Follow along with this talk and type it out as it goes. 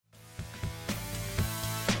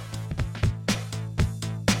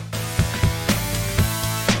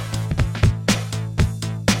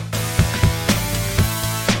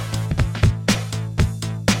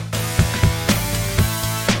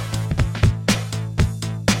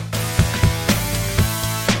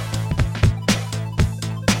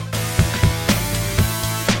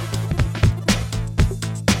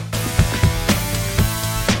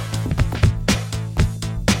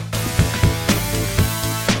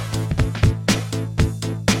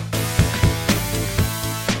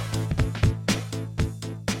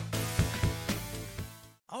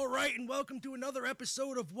welcome to another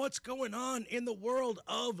episode of What's Going On in the World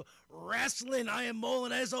of Wrestling. I am Mole,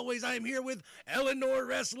 and as always, I am here with Eleanor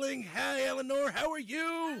Wrestling. Hi, Eleanor, how are you?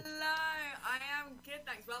 Hello, I am good,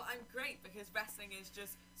 thanks. Well, I'm great because wrestling is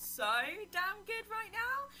just so damn good right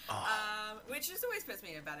now, which just always puts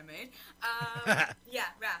me in a better mood. Yeah,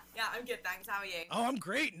 I'm good, thanks. How are you? Oh, I'm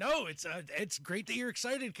great. No, it's great that you're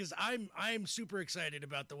excited because I'm super excited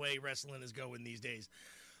about the way wrestling is going these days.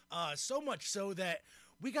 So much so that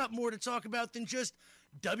we got more to talk about than just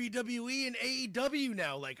WWE and AEW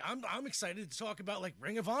now. Like, I'm excited to talk about, like,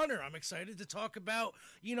 Ring of Honor. I'm excited to talk about,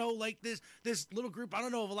 you know, like, this little group. I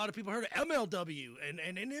don't know if a lot of people heard of MLW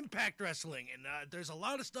and Impact Wrestling. And there's a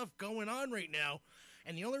lot of stuff going on right now.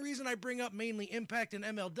 And the only reason I bring up mainly Impact and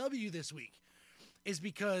MLW this week is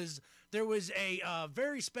because there was a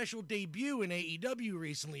very special debut in AEW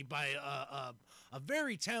recently by a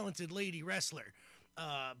very talented lady wrestler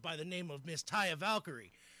by the name of Miss Taya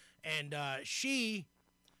Valkyrie. And she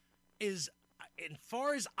is, as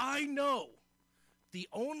far as I know, the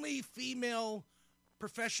only female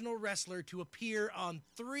professional wrestler to appear on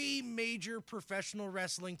 3 major professional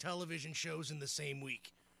wrestling television shows in the same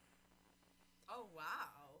week. Oh,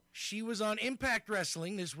 wow. She was on Impact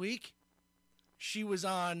Wrestling this week. She was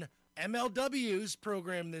on MLW's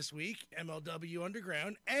program this week, MLW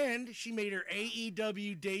Underground, and she made her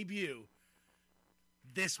AEW debut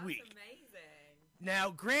this week. That's amazing. Now,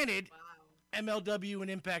 granted, Wow. MLW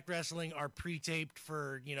and Impact Wrestling are pre-taped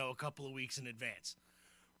for, you know, a couple of weeks in advance.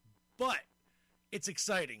 But it's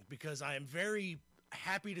exciting because I am very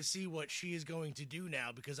happy to see what she is going to do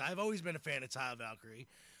now because I've always been a fan of Taya Valkyrie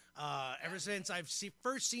ever since I've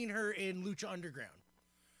first seen her in Lucha Underground.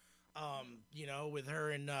 You know, with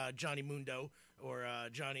her and Johnny Mundo or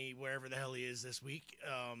Johnny wherever the hell he is this week.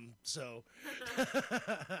 So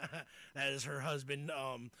that is her husband.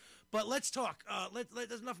 But let's talk.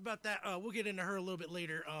 There's enough about that. We'll get into her a little bit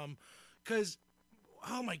later. Because,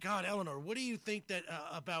 oh my God, Eleanor, what do you think that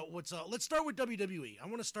about what's let's start with WWE. I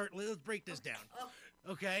want to start. Let's break this down.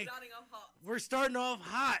 Okay. Starting off hot. We're starting off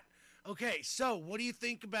hot. Okay, so what do you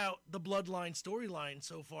think about the Bloodline storyline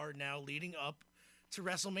so far now leading up to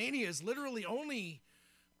WrestleMania? Is literally only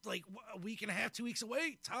like a week and a half, 2 weeks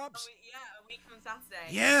away, tops. Oh, yeah, a week from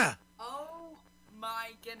Saturday. Yeah. Oh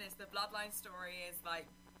my goodness, the Bloodline story is like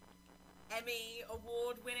Emmy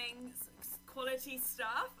award-winning quality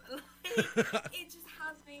stuff. Like, it just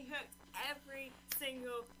has me hooked every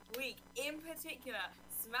single week. In particular,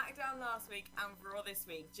 SmackDown last week and Raw this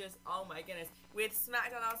week. Just, oh my goodness. With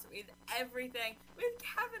SmackDown last week, with everything, with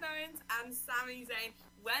Kevin Owens and Sami Zayn.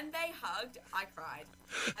 When they hugged, I cried.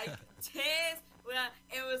 Like, tears.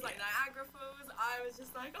 It was like Niagara Falls. I was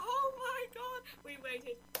just like, oh my God. We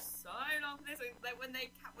waited so long for this. Like when the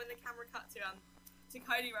camera cut to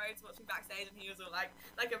Cody Rhodes watching backstage and he was all like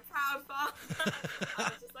a proud father. I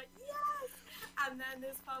was just like, yes. And then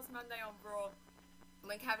this past Monday on Raw,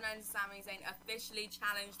 when Kevin Owens and Sami Zayn officially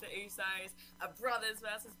challenged the Usos, a brothers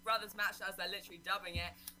versus brothers match, as they're literally dubbing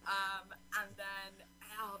it. And then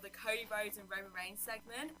the Cody Rhodes and Roman Reigns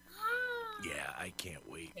segment. Yeah, I can't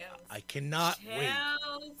wait. Chills. I cannot wait.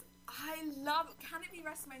 I love it. Can it be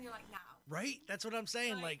WrestleMania like now? Right? That's what I'm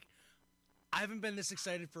saying. Like I haven't been this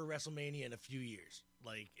excited for WrestleMania in a few years.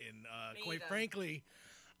 Like, and quite frankly,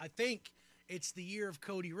 I think it's the year of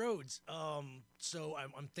Cody Rhodes. So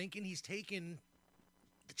I'm thinking he's taking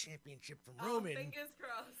the championship from Roman. Fingers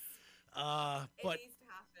crossed. But it needs to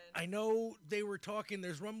happen. I know they were talking,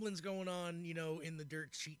 there's rumblings going on, you know, in the dirt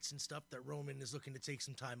sheets and stuff that Roman is looking to take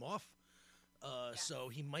some time off. So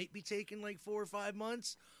he might be taking like 4 or 5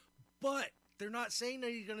 months, but they're not saying that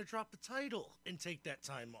he's going to drop the title and take that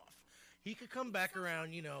time off. He could come back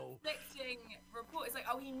around, you know. Conflicting report. It's like,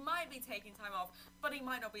 oh, he might be taking time off, but he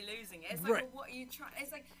might not be losing it. It's like, well, what are you trying?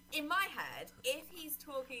 It's like, in my head, if he's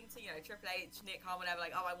talking to, you know, Triple H, Nick Khan, whatever,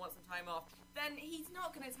 like, oh, I want some time off, then he's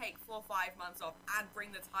not going to take 4 or 5 months off and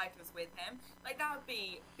bring the titles with him. Like, that would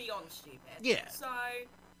be beyond stupid. Yeah. So,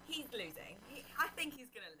 he's losing. I think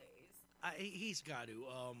he's going to lose. He's got to.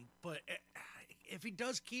 But if he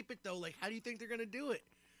does keep it, though, like, how do you think they're going to do it?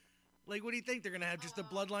 Like, what do you think? They're going to have just the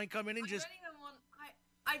Bloodline come in and just...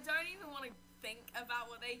 I don't even want to think about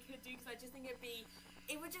what they could do, because I just think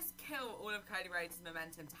it would just kill all of Cody Rhodes'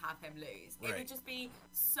 momentum to have him lose. It would just be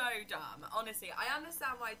so dumb. Honestly, I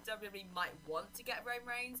understand why WWE might want to get Roman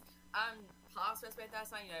Reigns past WrestleMania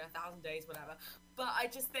Thursday, you know, 1,000 days, whatever. But I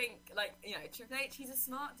just think, like, you know, Triple H, he's a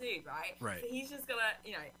smart dude, right? Right. So he's just gonna,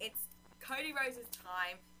 you know, it's Cody Rhodes'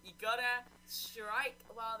 time. You gotta strike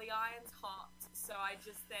while the iron's hot. So I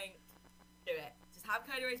just think, do it. Just have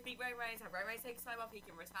Cody Rhodes beat Roman Reigns, have Roman Reigns take his time off, he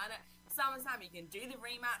can return it. SummerSlam, you can do the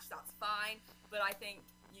rematch, that's fine. But I think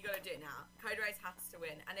You got to do it now. Cody Rhodes has to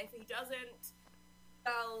win, and if he doesn't,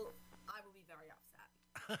 well, I will be very upset.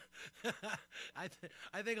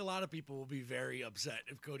 I think a lot of people will be very upset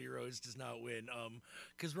if Cody Rhodes does not win.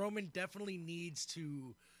 Because Roman definitely needs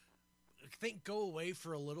to, I think, go away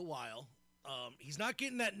for a little while. He's not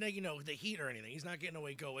getting that, the heat or anything. He's not getting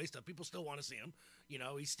away, go away stuff. People still want to see him.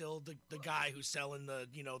 He's still the guy who's selling the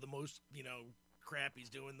most, crap. He's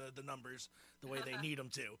doing the numbers the way they need him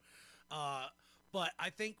to. But I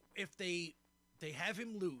think if they have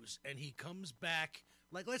him lose and he comes back,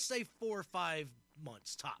 like, let's say 4 or 5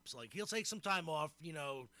 months tops, like, he'll take some time off,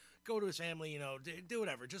 go to his family, do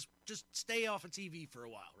whatever. Just stay off of TV for a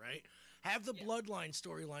while, right? Have the Bloodline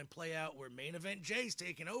storyline play out where main event Jay's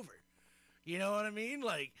taking over. You know what I mean?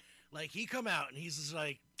 Like he come out and he's just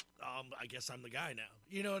like, I guess I'm the guy now.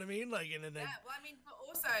 You know what I mean? Like, and then well, I mean, but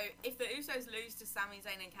also if the Usos lose to Sami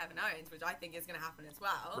Zayn and Kevin Owens, which I think is going to happen as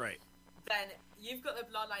well, right? Then you've got the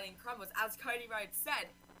Bloodline in crumbles. As Cody Rhodes said,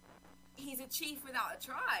 he's a chief without a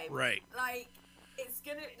tribe, right? Like, it's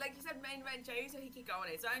gonna, like you said, main event Jey Uso, he could go on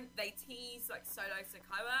his own. They tease like Solo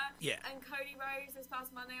Sikoa, and Cody Rhodes this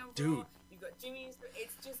past Monday on Raw. You've got Jimmy.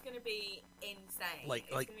 It's just gonna be insane. It's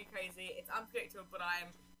gonna be crazy. It's unpredictable, but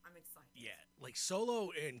I'm excited. Yeah, like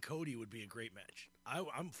Solo and Cody would be a great match.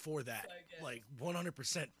 I'm for that. So like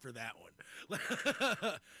 100% for that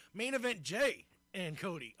one. Main event Jay and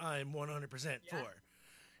Cody, I'm 100% for.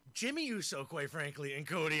 Jimmy Uso, quite frankly, and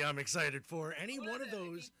Cody, I'm excited for. Any one of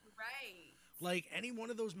those. Like, any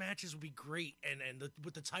one of those matches would be great. And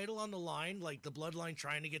with the title on the line, like the Bloodline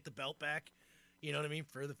trying to get the belt back, you know what I mean,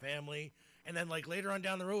 for the family. And then, like, later on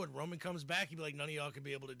down the road, Roman comes back, he'd be like, none of y'all could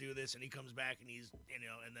be able to do this. And he comes back and he's,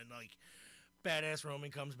 and then, like, badass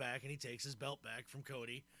Roman comes back and he takes his belt back from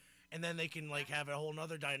Cody. And then they can, like, have a whole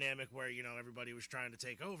nother dynamic where, everybody was trying to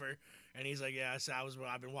take over. And he's like, yeah,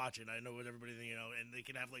 I've been watching. I know what everybody, and they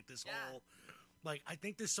can have, like, this whole, like, I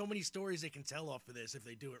think there's so many stories they can tell off of this if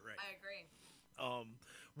they do it right. I agree.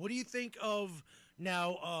 What do you think of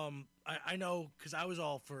now? I know, because I was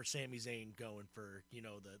all for Sami Zayn going for,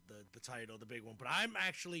 the title, the big one, but I'm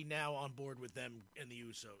actually now on board with them and the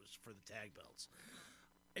Usos for the tag belts.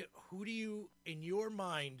 Who do you, in your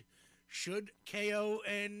mind, should KO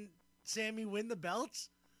and Sami win the belts?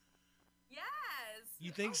 Yes.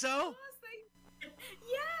 You think so?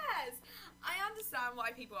 Yes. I understand why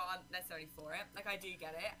people aren't necessarily for it. Like, I do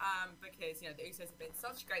get it, because, the Usos have been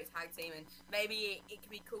such a great tag team, and maybe it could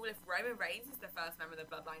be cool if Roman Reigns is the first member of the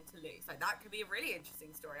Bloodline to lose. Like, that could be a really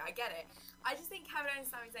interesting story. I get it. I just think Kevin Owens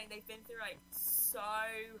and Sami Zayn, they've been through, like, so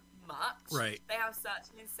much. Right. They have such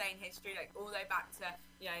an insane history, like, all the way back to,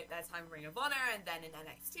 their time in Ring of Honor, and then in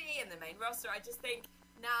NXT, and the main roster. I just think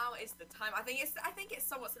now is the time. I think it's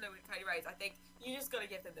somewhat similar with Cody Rhodes. I think you just got to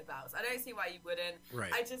give them the belts. I don't see why you wouldn't. Right.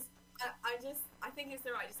 I think it's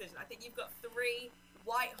the right decision. I think you've got 3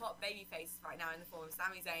 white-hot baby faces right now in the form of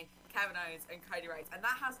Sami Zayn, Kevin Owens, and Cody Rhodes. And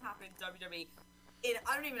that hasn't happened in WWE in,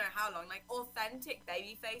 I don't even know how long, like, authentic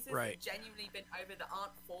baby faces that genuinely been over, that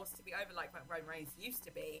aren't forced to be over like Roman Reigns used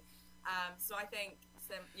to be. So I think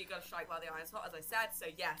you've got to strike while the iron's hot, as I said. So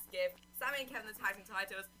yes, give Sami and Kevin the tag team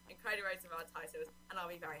titles and Cody Rhodes the titles, and I'll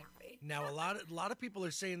be very happy. Now, a lot of people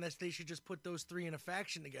are saying that they should just put those 3 in a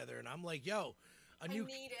faction together, and I'm like, yo, a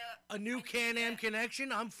new Can-Am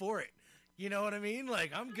connection, I'm for it. You know what I mean?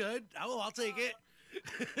 Like, I'm good. I'll take it.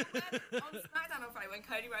 On SmackDown on Friday, when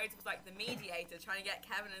Cody Rhodes was like the mediator trying to get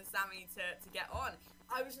Kevin and Sami to get on,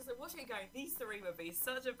 I was just like watching it going, these 3 would be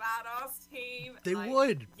such a badass team. They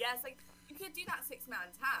would. Yes, like, you could do that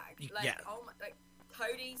 6-man tag. Like, like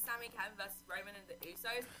Cody, Sami, Kevin versus Roman and the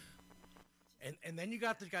Usos. And then you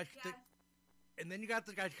got the guy. And then you got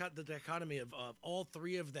the dichotomy of all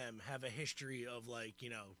 3 of them have a history of, like,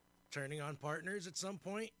 turning on partners at some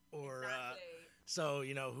point, or so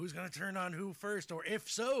who's gonna turn on who first, or if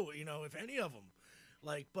so, if any of them,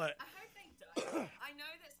 like. But I hope they don't. I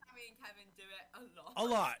know that Sami and Kevin do it a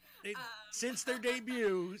lot since their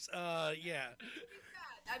debuts. Yeah.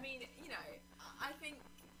 I mean, I think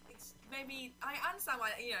it's maybe, I understand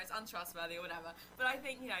why it's untrustworthy or whatever, but I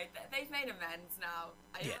think they've made amends now.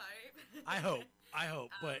 I hope. I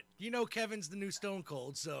hope. But Kevin's the new Stone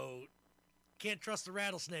Cold, so can't trust the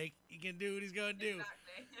rattlesnake. He can do what he's gonna do.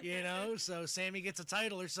 Exactly. So Sami gets a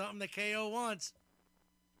title or something that KO wants.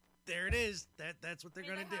 There it is. That's what they're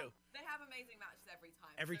gonna do. They have amazing matches every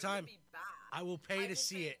time. Every so time. It would be bad. I will pay to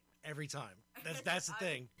see it every time. That's the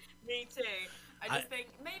thing. Me too. I just think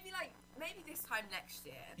maybe this time next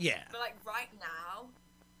year. Yeah. But like right now,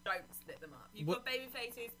 don't split them up. You've got baby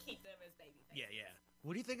faces, keep them as baby faces. Yeah.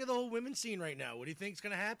 What do you think of the whole women's scene right now? What do you think's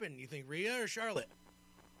gonna happen? You think Rhea or Charlotte?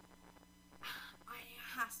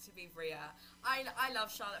 has to be Rhea. I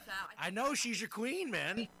love Charlotte Flair. I know she's your queen,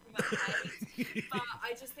 man. But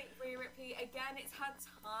I just think Rhea Ripley, again, it's her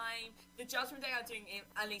time. The Judgment Day are doing,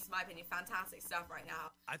 at least in my opinion, fantastic stuff right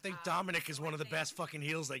now. I think Dominic is one of the best fucking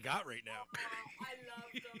heels they got right now. Oh, I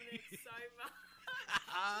love Dominic so much.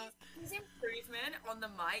 His improvement on the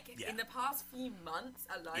mic in the past few months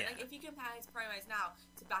alone, like if you compare his promos now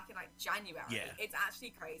to back in like January, it's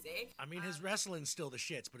actually crazy. I mean, his wrestling's still the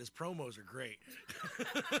shits, but his promos are great.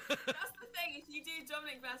 That's the thing. If you do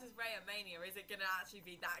Dominic versus Ray at Mania, is it going to actually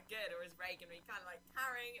be that good, or is Ray going to be kind of like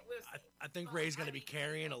carrying it? We'll see. I think Ray's going to be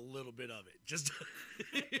carrying a little bit of it. Just.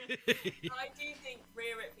 I do think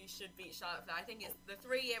Rhea Ripley should beat Charlotte Flair. I think it's the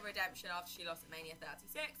 3-year redemption after she lost at Mania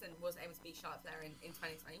 36 and was able to beat Charlotte Flair in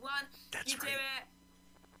 2021. That's right. Do it.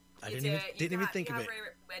 I didn't even think of it.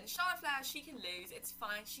 When Charlotte Flair, she can lose. It's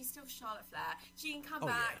fine. She's still Charlotte Flair. She can come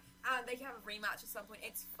back and they can have a rematch at some point.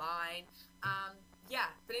 It's fine.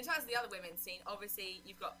 But in terms of the other women's scene, obviously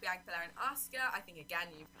you've got Bianca Belair and Asuka. I think again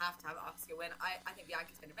you have to have Asuka win. I think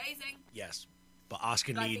Bianca's been amazing. Yes, but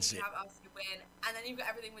Asuka needs it. I think you have Asuka win, and then you've got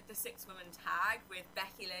everything with the 6-woman tag with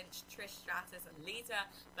Becky Lynch, Trish Stratus, and Lita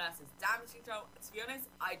versus Damage Control. To be honest,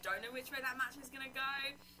 I don't know which way that match is gonna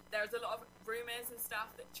go. There's a lot of rumors and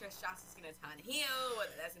stuff that Trish Stratus is going to turn heel, or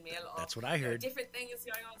that there's going to be a lot That's what I heard. Different things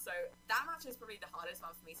going on. So that match is probably the hardest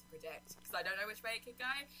one for me to predict because I don't know which way it could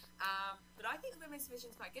go. But I think the women's division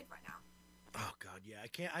is quite good right now. Oh God, yeah.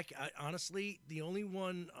 I can't. I honestly, the only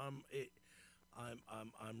one I'm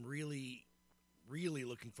really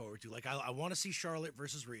looking forward to. Like I want to see Charlotte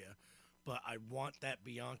versus Rhea, but I want that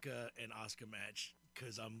Bianca and Asuka match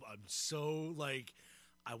because I'm so like.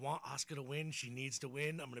 I want Asuka to win. She needs to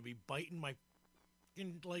win. I'm going to be biting my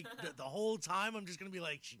like the whole time. I'm just going to be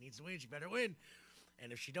like, she needs to win. She better win.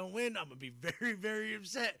 And if she don't win, I'm going to be very, very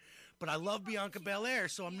upset. But I love Bianca Belair,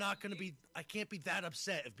 so I'm not going to be, I can't be that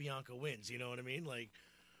upset if Bianca wins. You know what I mean? Like,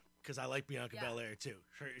 because I like Bianca Belair too.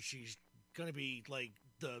 She's going to be like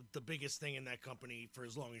the biggest thing in that company for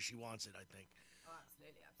as long as she wants it, I think. Oh,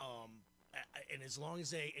 absolutely. And as long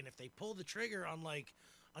as if they pull the trigger on like,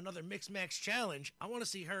 another mixed match challenge, I want to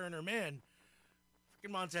see her and her man,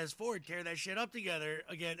 freaking Montez Ford, tear that shit up together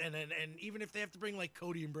again, and even if they have to bring like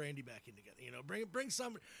Cody and Brandy back in together, you know, bring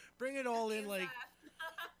it all in. Like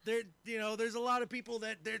there's a lot of people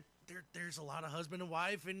that there's a lot of husband and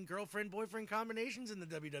wife and girlfriend boyfriend combinations in the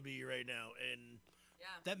WWE right now, and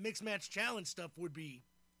that mixed match challenge stuff would be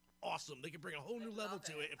awesome. They could bring a whole new level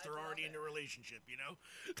to it if they're already in a relationship, you know.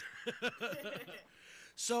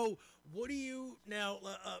 So, what do you now?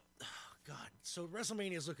 God, so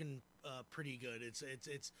WrestleMania is looking pretty good. It's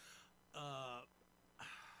I'm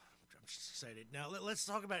just excited. Now let's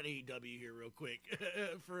talk about AEW here real quick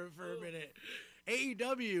for a minute.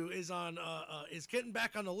 AEW is on is getting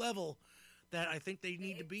back on the level that I think they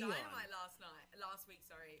need to be on. Dynamite last week,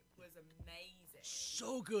 was amazing.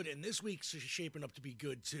 So good, and this week's shaping up to be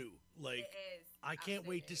good too. Like it is. I can't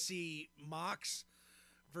wait to see Mox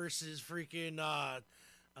versus freaking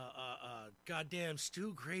goddamn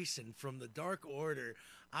Stu Grayson from the Dark Order.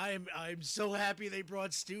 I'm so happy they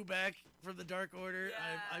brought Stu back from the Dark Order.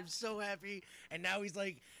 Yeah. I'm so happy. And now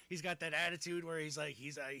he's got that attitude where he's like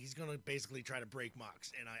he's gonna basically try to break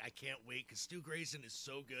Mox, and I can't wait because Stu Grayson is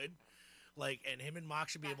so good. Like, and him and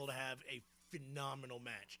Mox should be able to have a phenomenal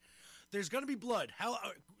match. There's gonna be blood. How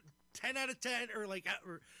 10 out of 10 or like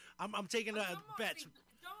I'm taking bets.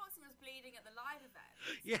 John Watson was bleeding at the live event.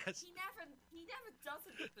 Yes. He never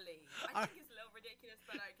doesn't bleed. I think it's a little ridiculous,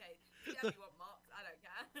 but okay. Tell me what Mox, I don't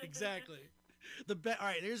care. Exactly. The bet. All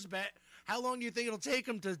right, here's the bet. How long do you think it'll take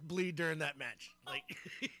him to bleed during that match? Like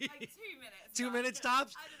 2 minutes. 2 minutes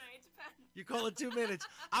tops? I don't know, it depends. You call it 2 minutes.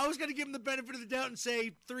 I was going to give him the benefit of the doubt and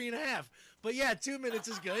say 3.5. But yeah, 2 minutes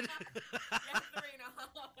is good. Yeah, 3.5.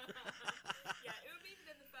 Yeah, it would be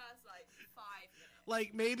within the first, 5 minutes.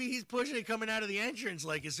 Like, maybe he's pushing it coming out of the entrance.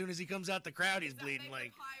 Like, as soon as he comes out the crowd, he's bleeding. Maybe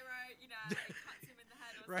Like, pyro, it cuts him in the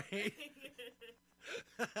head or right. something.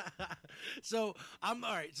 So I'm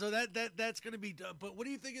all right. So that's gonna be. But what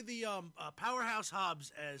do you think of the Powerhouse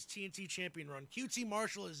Hobbs as TNT champion run? QT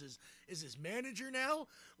Marshall is his manager now.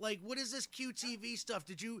 Like, what is this QTV stuff?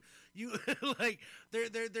 Did you like?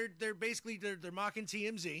 They're basically they're mocking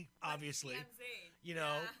TMZ, obviously. TMZ. You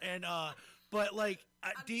know, and but like,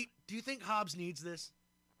 do you think Hobbs needs this?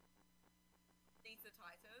 Needs the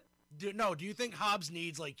title? No. Do you think Hobbs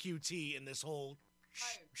needs like QT and this whole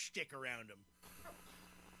shtick around him?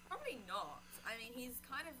 Probably not. I mean, he's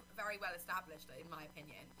kind of very well established, in my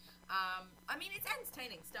opinion. I mean, it's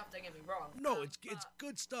entertaining stuff. Don't get me wrong. No, it's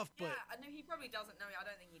good stuff, but yeah, I know he probably doesn't know. I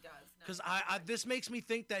don't think he does. Because this makes me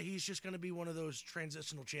think that he's just going to be one of those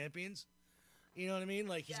transitional champions, You know what I mean?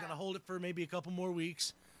 Like, he's going to hold it for maybe a couple more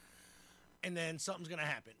weeks, and then something's going to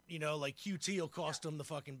happen. You know, like QT will cost him the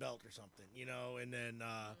fucking belt or something, you know, and then,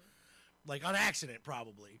 like, on accident,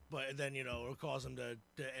 probably. But then, you know, it'll cause him to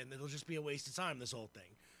and it'll just be a waste of time, this whole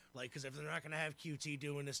thing. Like, because if they're not going to have QT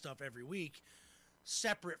doing this stuff every week,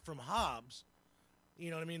 separate from Hobbs, you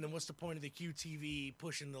know what I mean? Then what's the point of the QTV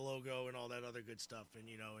pushing the logo and all that other good stuff and,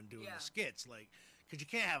 you know, and doing the skits? Like, because you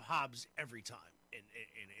can't have Hobbs every time, and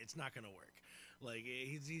it's not going to work. Like,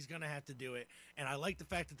 he's going to have to do it. And I like the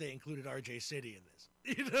fact that they included RJ City in this.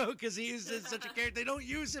 You know, because he is such a character. They don't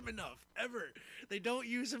use him enough, ever. They don't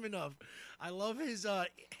use him enough. I love his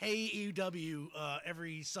Hey EW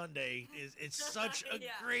every Sunday. It's such a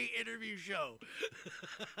great interview show.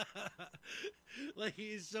 Like,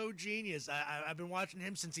 he's so genius. I've been watching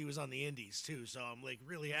him since he was on the Indies, too. So I'm, like,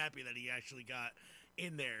 really happy that he actually got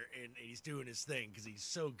in there and he's doing his thing because he's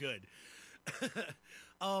so good.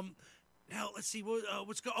 Now let's see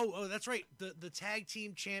what's go. Oh, that's right. The tag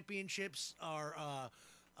team championships are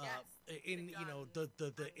in you know the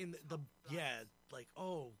like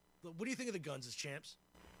what do you think of the Guns as champs?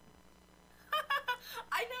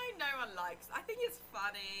 I know no one likes. I think it's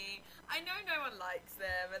funny. I know no one likes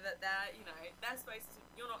them, and that they're supposed to.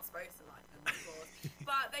 You're not supposed to like them, of course,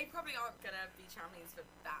 but they probably aren't gonna be champions for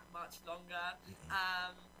that much longer.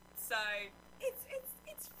 So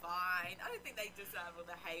it's fine. I don't think they deserve all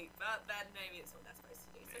the hate, but then maybe it's what they're supposed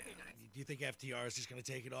to do. So who knows? Do you think FTR is just gonna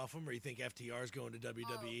take it off them, or you think FTR is going to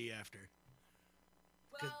WWE after?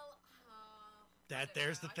 Well.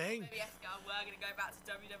 There's the thing. Maybe FTR were going to go back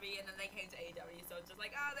to WWE and then they came to AEW, so just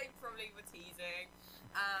like, they probably were teasing.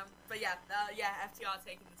 But FTR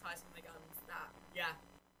taking the ties from the Guns.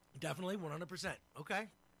 Definitely, 100%. Okay.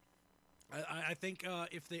 I think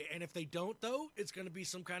if they don't though, it's going to be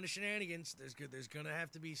some kind of shenanigans. There's going to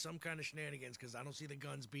have to be some kind of shenanigans because I don't see the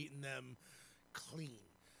Guns beating them clean.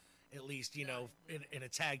 At least, you know, in a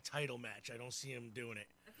tag title match. I don't see him doing it.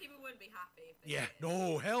 And people wouldn't be happy if they did.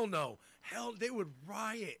 No, hell no. Hell, they would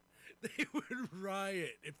riot. They would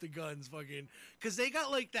riot if the Guns fucking... Because they got,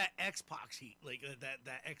 like, that X-Pac heat. Like,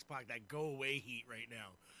 that X-Pac, that go-away heat right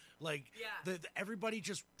now. Like, everybody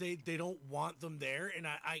just... They don't want them there. And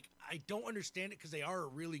I don't understand it because they are a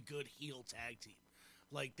really good heel tag team.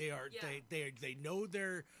 Like, they are... They know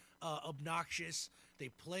they're obnoxious. They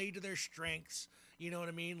play to their strengths. You know what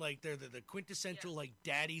I mean? Like, they're the quintessential, like,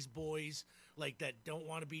 daddy's boys, like, that don't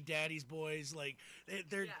want to be daddy's boys. Like,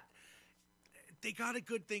 they got a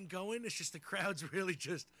good thing going. It's just the crowd's really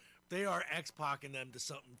just, they are X-Pacing them to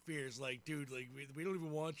something fierce. Like, dude, like, we don't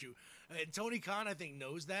even want you. And Tony Khan, I think,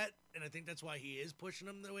 knows that, and I think that's why he is pushing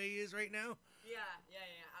them the way he is right now. Yeah,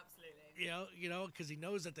 absolutely. You know, because he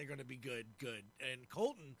knows that they're going to be good. And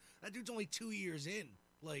Colton, that dude's only 2 years in.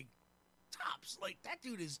 Like, tops. Like, that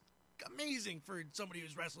dude is amazing for somebody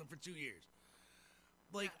who's wrestling for 2 years.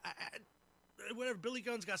 Like, whatever. Billy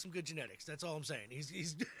Gunn's got some good genetics. That's all I'm saying. He's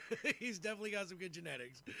he's definitely got some good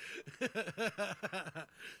genetics.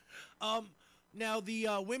 Now the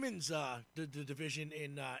women's the division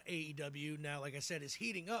in AEW now, like I said, is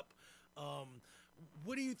heating up.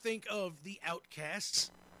 What do you think of the Outcasts?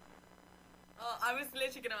 Oh, I was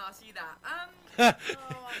literally going to ask you that.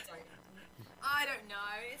 I don't know.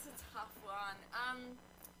 It's a tough one.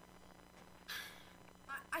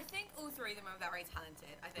 I think all three of them are very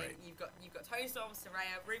talented. I think you've got Toni Storm,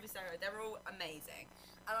 Saraya, Ruby Soho. They're all amazing,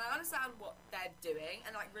 and I understand what they're doing.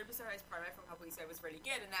 And like Ruby Soho's promo from a couple weeks ago was really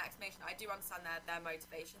good, and their explanation, I do understand their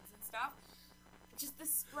motivations and stuff. Just the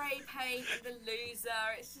spray paint and the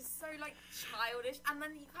loser, it's just so like childish. And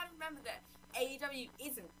then you kind of remember that AEW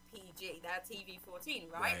isn't PG; they're TV-14,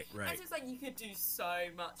 right? Right. And so it's like you could do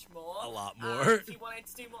so much more, a lot more. If you wanted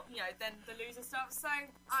to do more, than the loser stuff. So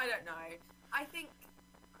I don't know. I think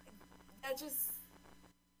they're just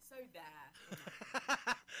so there.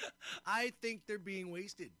 I think they're being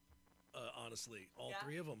wasted. Honestly, all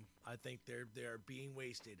three of them. I think they're being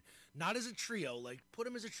wasted. Not as a trio. Like, put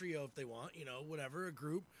them as a trio if they want. Whatever, a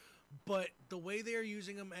group. But the way they are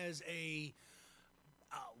using them as a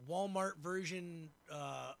Walmart version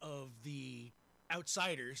of the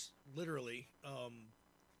Outsiders, literally,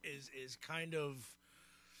 is kind of.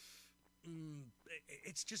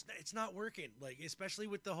 It's not working, like, especially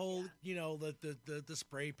with the whole the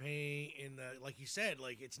spray paint and like you said,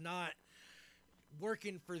 like, it's not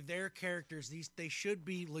working for their characters. They should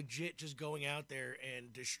be legit just going out there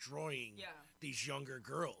and destroying these younger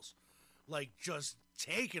girls, like just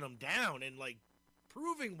taking them down and like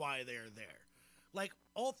proving why they're there. Like,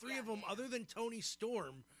 all three of them, other than Toni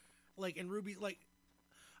Storm, like, and Ruby, like,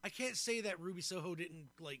 I can't say that Ruby Soho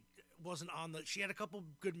wasn't on the. She had a couple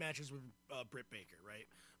good matches with Britt Baker, right?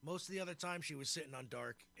 Most of the other time she was sitting on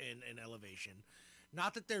Dark and Elevation.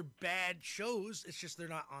 Not that they're bad shows, it's just they're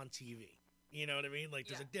not on TV. You know what I mean? Like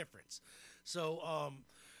there's a difference. So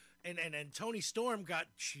and Toni Storm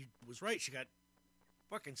she was right. She got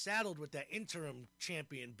fucking saddled with that interim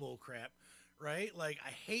champion bullcrap, right? Like I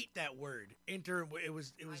hate that word. Interim. It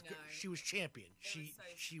was she was champion.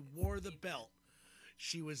 She wore the belt.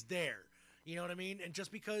 She was there. You know what I mean? And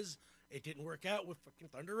just because it didn't work out with fucking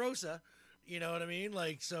Thunder Rosa, you know what I mean?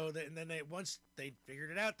 Like so and then once they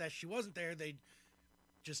figured it out that she wasn't there, they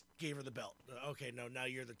just gave her the belt. Okay, no, now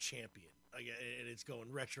you're the champion. And it's going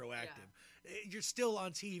retroactive. Yeah. You're still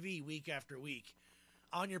on TV week after week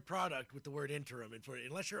on your product with the word interim and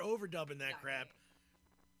unless you're overdubbing that crap.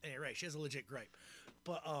 Hey, right, she has a legit gripe.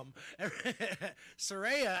 But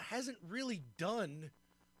Saraya hasn't really done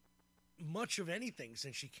much of anything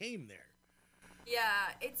since she came there. Yeah,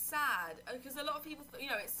 it's sad because a lot of people,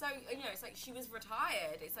 it's so, it's like she was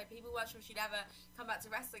retired. It's like people weren't sure she'd ever come back to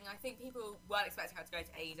wrestling. I think people weren't expecting her to go to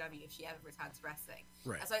AEW if she ever returned to wrestling.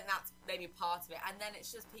 Right. So I think that's maybe part of it. And then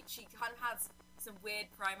it's just she kind of has some weird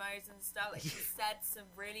promos and stuff. Like she said some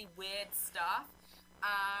really weird stuff,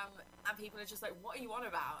 and people are just like, "What are you on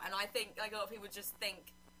about?" And I think like a lot of people just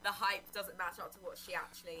think the hype doesn't match up to what she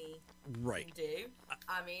actually can do.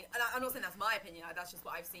 I mean, and I'm not saying that's my opinion. That's just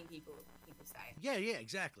what I've seen people say. Yeah,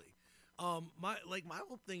 exactly. My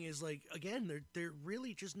whole thing is like again, they're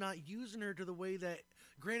really just not using her to the way that.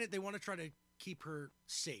 Granted, they want to try to keep her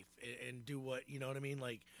safe and do what you know what I mean,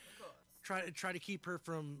 like try to keep her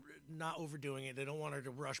from not overdoing it. They don't want her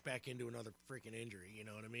to rush back into another freaking injury. You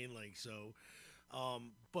know what I mean, like so.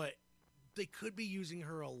 But they could be using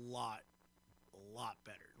her a lot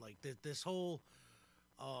better. Like this whole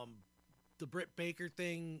the Britt Baker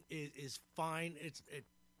thing is fine. It's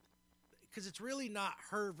because it's really not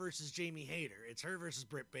her versus Jamie Hayter. It's her versus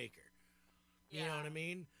Britt Baker. You know what I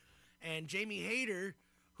mean? And Jamie Hayter,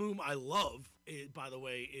 whom I love, by the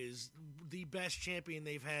way, is the best champion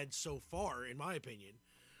they've had so far, in my opinion.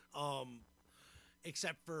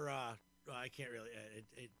 Except for I can't really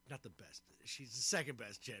not the best. She's the second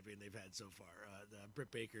best champion they've had so far.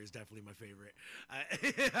 Britt Baker is definitely my favorite.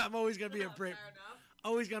 I'm always gonna be a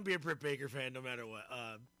Britt Baker fan, no matter what.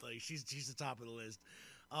 Like she's the top of the list.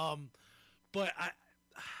 But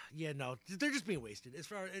they're just being wasted. As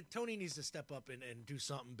far as Tony needs to step up and do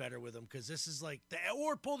something better with them because this is like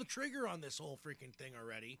or pull the trigger on this whole freaking thing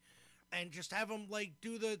already, and just have them like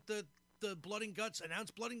do the blood and guts,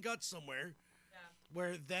 announce blood and guts somewhere.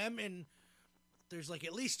 Where them and there's like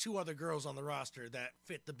at least two other girls on the roster that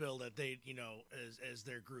fit the bill that they, as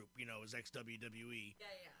their group, as ex-WWE. Yeah,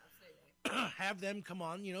 absolutely. Have them come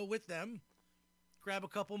on, with them. Grab a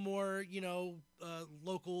couple more,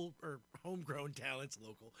 local or homegrown talent,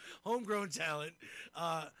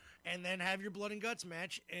 and then have your blood and guts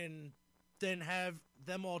match, and then have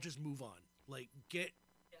them all just move on. Like get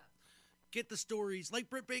the stories, like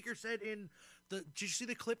Britt Baker said in. Did you see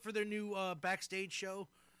the clip for their new backstage show?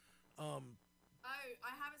 I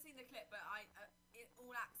haven't seen the clip, but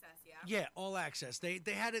all access, yeah. Yeah, all access. They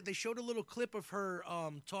had it. They showed a little clip of her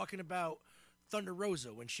talking about Thunder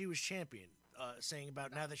Rosa when she was champion, saying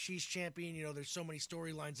about now that she's champion, there's so many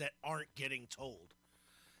storylines that aren't getting told.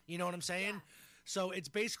 You know what I'm saying? Yeah. So it's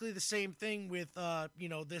basically the same thing with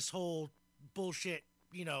this whole bullshit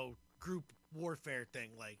group warfare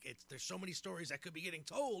thing. Like there's so many stories that could be getting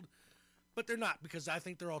told. But they're not, because I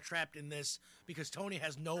think they're all trapped in this because Tony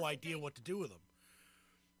has no idea what to do with them.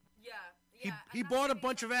 Yeah. He bought a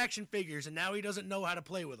bunch of action figures, and now he doesn't know how to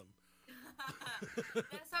play with them.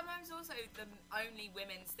 They're sometimes also the only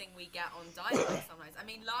women's thing we get on Dynamite sometimes. I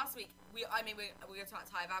mean, last week, we were talking about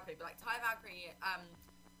Ty Valkyrie, but like Ty Valkyrie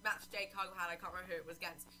match Jade Cargill had, I can't remember who it was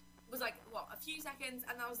against, was like, a few seconds,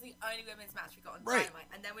 and that was the only women's match we got on Dynamite.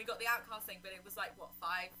 And then we got the Outcast thing, but it was like, 5-6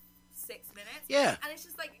 minutes? Yeah. And it's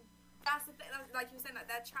just like... That's the thing, like you were saying, like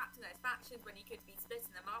they're trapped in those factions when you could be splitting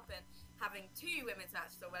them up and having two women's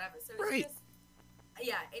matches or whatever. So it's just,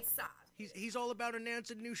 it's sad. He's all about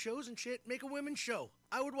announcing new shows and shit. Make a women's show.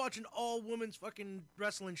 I would watch an all-women's fucking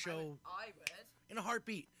wrestling show. I would. In a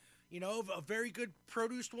heartbeat. A very good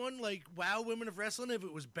produced one, like WoW Women of Wrestling. If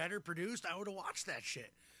it was better produced, I would have watched that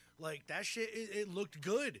shit. Like that shit, it looked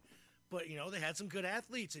good. But, they had some good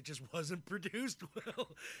athletes. It just wasn't produced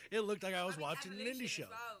well. It looked like I was watching an indie show.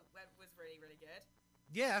 Was really, really good.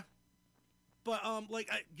 Yeah. But, and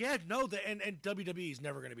WWE's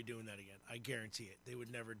never going to be doing that again. I guarantee it. They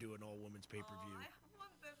would never do an all-women's pay-per-view. I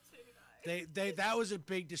want them to, though. They that was a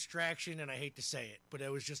big distraction, and I hate to say it, but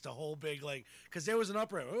it was just a whole big because there was an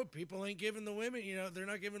uproar. Oh, people ain't giving the women, they're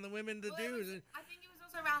not giving the women the dues. I think it was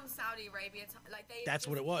also around Saudi Arabia. That's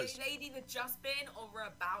what it was. They'd either just been or were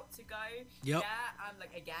about to go. Yep.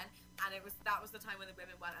 Yeah. Again, and that was the time when the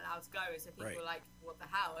women weren't allowed to go. So people were like, "What the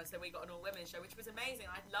hell?" And so we got an all-women show, which was amazing.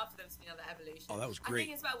 I'd love for them to do another evolution. Oh, that was great. I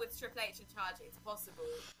think as well with Triple H in charge, it's possible.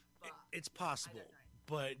 But it's possible,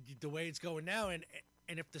 but the way it's going now, and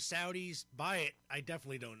if the Saudis buy it, I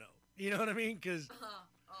definitely don't know. You know what I mean? Because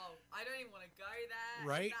I don't even want to go there.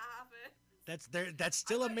 Right? If that happens. That's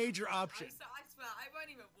still a major option. I swear, I won't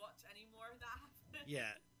even watch any more of that happen.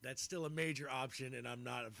 Yeah, that's still a major option, and I'm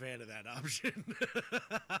not a fan of that option.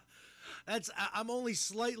 I'm only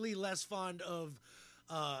slightly less fond of,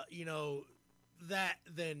 that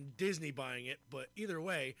than Disney buying it. But either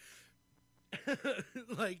way,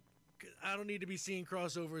 I don't need to be seeing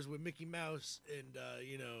crossovers with Mickey Mouse and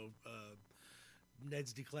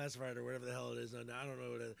Ned's Declassified or whatever the hell it is. I don't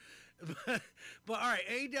know what it is. But all right,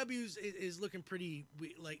 AEW is looking pretty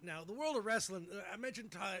now. The world of wrestling. I mentioned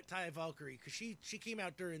Taya Valkyrie because she came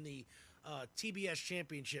out during the TBS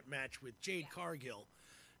Championship match with Jade Cargill,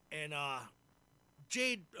 and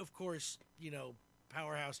Jade, of course,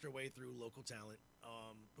 powerhoused her way through local talent.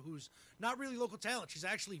 Who's not really local talent. She's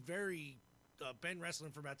actually very been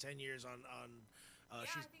wrestling for about 10 years on I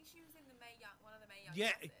think she was in one of the Mae Young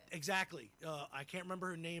yeah, Classics. exactly. I can't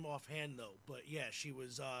remember her name offhand though, but yeah, she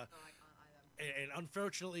was No, I can't either. and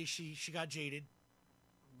unfortunately she got jaded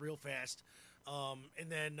real fast. And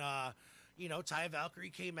then Taya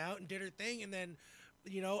Valkyrie came out and did her thing, and then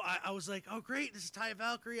I was like, oh great, this is Taya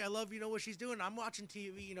Valkyrie. I love what she's doing. I'm watching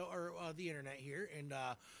TV, or the internet here, and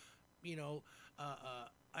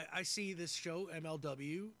I see this show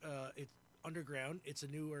MLW. It's Underground. It's a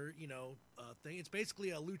newer, thing. It's basically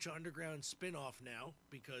a Lucha Underground spin-off now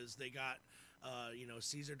because they got,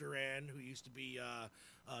 Cesar Duran, who used to be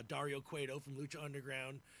Dario Cueto from Lucha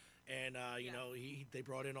Underground, and they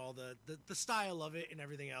brought in all the style of it and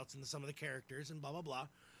everything else and some of the characters and blah blah blah.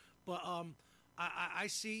 But I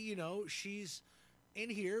see, she's in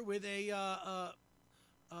here with an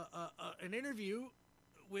interview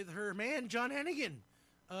with her man John Hennigan.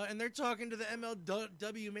 And they're talking to the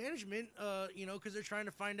MLW management, because they're trying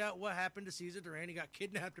to find out what happened to Cesar Duran. He got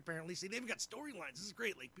kidnapped, apparently. See, they've got storylines. This is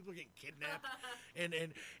great. People are getting kidnapped. and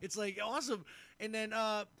it's, awesome. And then,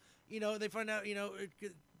 they find out,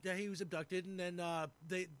 that he was abducted. And then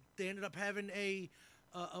they ended up having a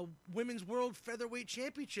Women's World Featherweight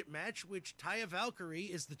Championship match, which Taya Valkyrie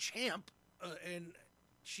is the champ. And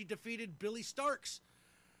she defeated Billy Starks.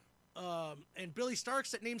 And Billy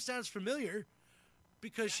Starks, that name sounds familiar,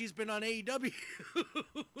 because she's been on AEW.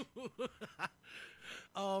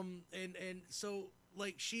 And so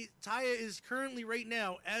Taya is currently right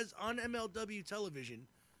now as on MLW television,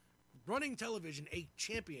 running television, a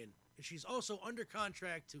champion, and she's also under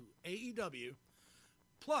contract to AEW.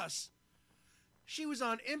 Plus, she was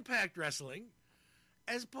on Impact Wrestling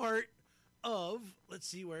as part of, let's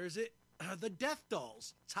see, where is it? The Death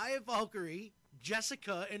Dolls, Taya Valkyrie,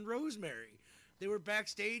 Jessica, and Rosemary. They were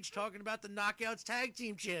backstage talking about the Knockouts Tag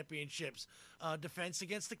Team Championships defense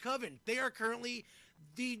against the Coven. They are currently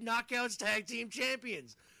the Knockouts Tag Team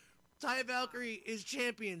Champions. Taya Valkyrie is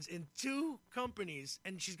champions in 2 companies,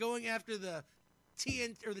 and she's going after the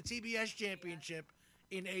the TBS Championship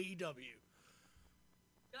in AEW.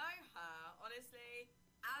 Go her, honestly,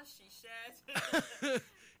 as she should.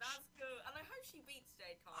 That's cool, and I hope she beats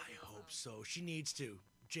Jade Cargill. I hope so. She needs to.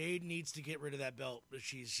 Jade needs to get rid of that belt.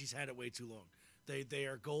 She's had it way too long. They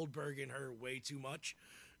are Goldberging her way too much,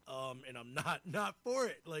 and I'm not for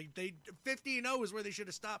it. 50-0 is where they should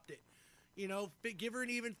have stopped it. Give her an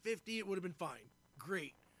even 50, it would have been fine.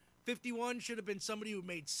 Great. 51 should have been somebody who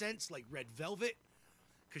made sense, like Red Velvet,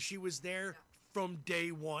 because she was there from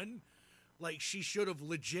day one. She should have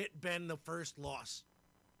legit been the first loss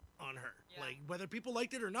on her. Yeah. Whether people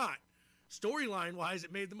liked it or not, storyline wise,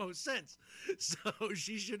 it made the most sense. So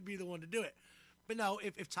she should be the one to do it. But no,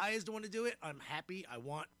 if Taya's the one to do it, I'm happy. I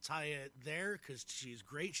want Taya there because she's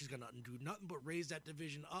great. She's going to do nothing but raise that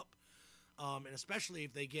division up. And especially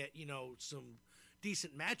if they get, some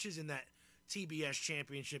decent matches in that TBS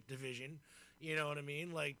Championship division. You know what I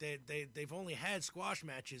mean? They've only had squash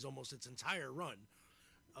matches almost its entire run.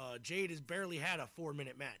 Jade has barely had a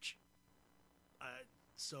 4-minute match.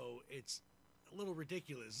 So it's a little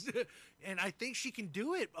ridiculous. And I think she can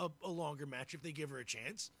do it a longer match if they give her a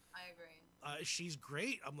chance. I agree. She's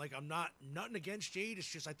great. I'm not nothing against Jade. It's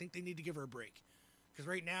just I think they need to give her a break because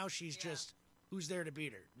right now she's just who's there to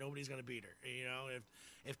beat her? Nobody's gonna beat her.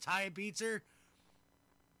 If Taya beats her,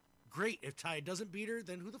 great. If Ty doesn't beat her,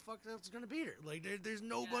 then who the fuck else is going to beat her? Like, there's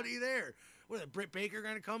nobody there. What, is Britt Baker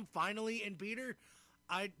going to come finally and beat her?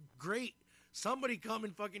 Great. Somebody come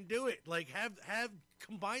and fucking do it. Like, have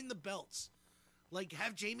combine the belts. Like,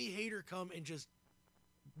 have Jamie Hayter come and just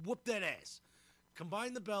whoop that ass.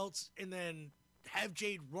 Combine the belts and then have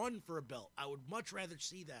Jade run for a belt. I would much rather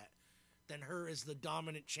see that than her as the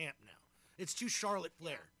dominant champ now. It's too Charlotte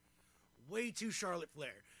Flair. Way too Charlotte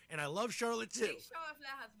Flair. And I love Charlotte too. Charlotte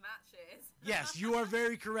Flair has matches. Yes, you are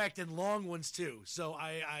very correct, and long ones too. So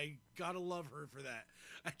I gotta love her for that.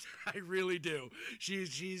 I really do.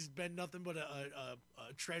 She's been nothing but a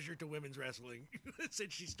treasure to women's wrestling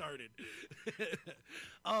since she started.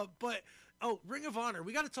 But Ring of Honor.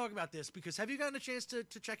 We got to talk about this because have you gotten a chance to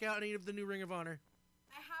check out any of the new Ring of Honor?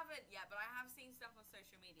 I haven't yet, but I have seen stuff on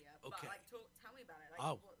social media. Okay. But tell me about it.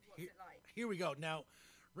 Like, what's it like? Here we go. Now,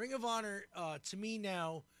 Ring of Honor to me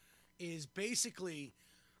now is basically,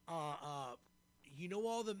 you know,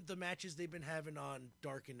 all the matches they've been having on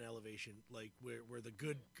Dark and Elevation, like where the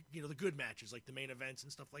good, you know, the good matches, like the main events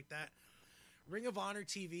and stuff like that. Ring of Honor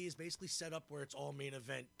TV is basically set up where it's all main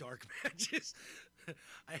event dark matches.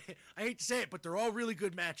 I hate to say it, but they're all really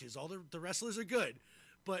good matches. All the wrestlers are good,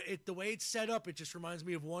 but the way it's set up, it just reminds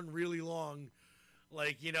me of one really long,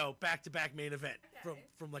 like, you know, back-to-back main event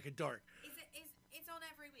from like a dark. It's on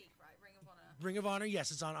every week, right? Ring of Honor. Ring of Honor,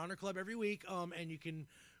 yes, it's on Honor Club every week. And you can,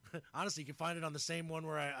 honestly, you can find it on the same one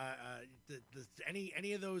where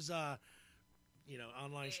any of those. You know,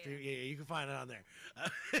 online stream. Yeah, you can find it on there.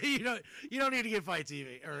 You don't need to get Fight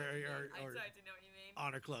TV or I totally know what you mean.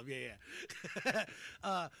 Honor Club. Yeah.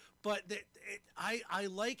 But I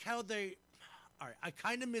like how they. All right, I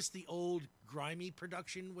kind of miss the old grimy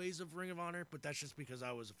production ways of Ring of Honor, but that's just because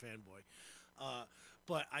I was a fanboy.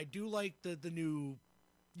 But I do like the new,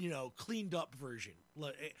 you know, cleaned up version.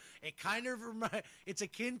 It kind of it's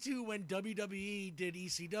akin to when WWE did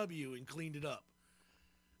ECW and cleaned it up.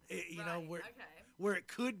 You know, where it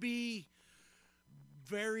could be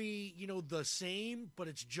very, you know, the same, but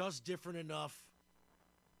it's just different enough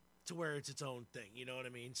to where it's its own thing. You know what I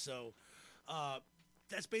mean? So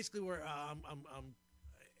that's basically where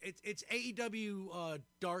it's AEW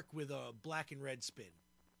dark with a black and red spin.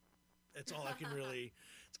 That's all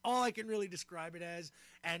I can really describe it as,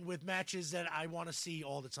 and with matches that I want to see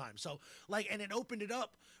all the time. So, like, and it opened it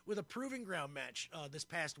up with a Proving Ground match this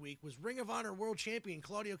past week. Was Ring of Honor World Champion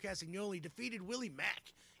Claudio Castagnoli defeated Willie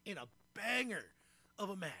Mack in a banger of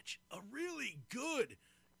a match, a really good,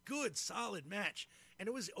 solid match, and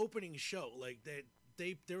it was the opening show. Like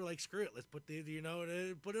they were like, screw it, let's put put it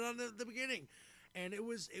on the beginning, and it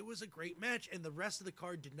was a great match, and the rest of the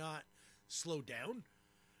card did not slow down.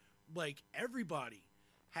 Like, everybody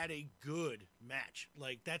had a good match.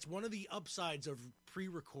 Like, that's one of the upsides of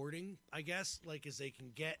pre-recording, I guess, like, is they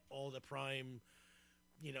can get all the prime,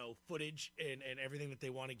 you know, footage and everything that they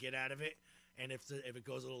want to get out of it. And if it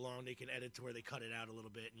goes a little long, they can edit to where they cut it out a little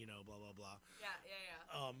bit, and, you know, blah, blah, blah.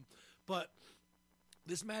 Yeah. But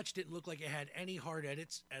this match didn't look like it had any hard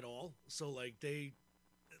edits at all. So, like, it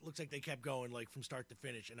looks like they kept going, like, from start to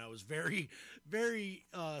finish. And I was very, very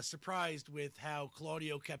surprised with how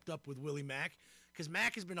Claudio kept up with Willie Mack. Because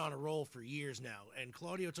Mack has been on a roll for years now. And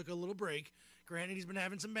Claudio took a little break. Granted, he's been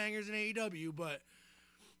having some bangers in AEW, but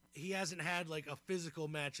he hasn't had, like, a physical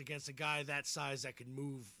match against a guy that size that could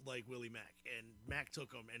move like Willie Mack. And Mack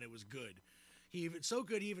took him, and it was good. He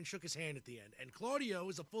even shook his hand at the end. And Claudio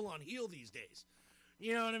is a full-on heel these days.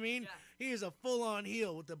 You know what I mean? Yeah. He is a full-on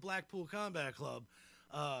heel with the Blackpool Combat Club.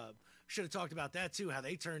 Should have talked about that too. How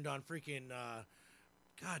they turned on freaking.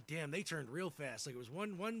 God damn, they turned real fast. Like, it was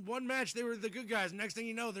one match. They were the good guys. Next thing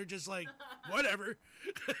you know, they're just like, whatever.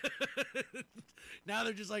 Now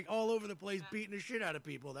they're just like all over the place, beating the shit out of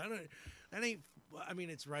people. That ain't. I mean,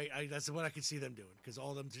 it's right. That's what I can see them doing, because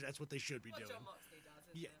all of them. That's what they should be doing. John Moxley does,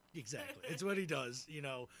 yeah, exactly. It's what he does, you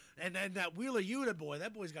know. And then that Wheeler Yuta boy,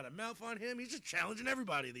 that boy's got a mouth on him. He's just challenging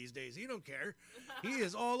everybody these days. He don't care. He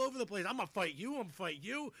is all over the place. I'm gonna fight you. I'm gonna fight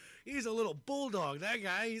you. He's a little bulldog. That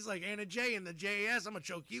guy. He's like Anna Jay in the JAS. I'm gonna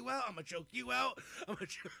choke you out. I'm gonna choke you out.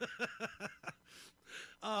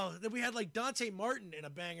 Oh, then we had like Dante Martin in a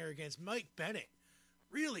banger against Mike Bennett.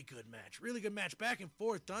 Really good match. Really good match. Back and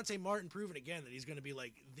forth. Dante Martin proving again that he's gonna be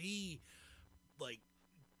like the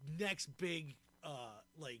next big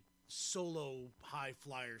solo high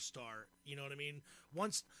flyer star. You know what I mean?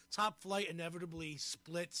 Once Top Flight inevitably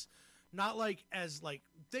splits, not like as like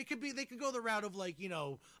they could go the route of, like, you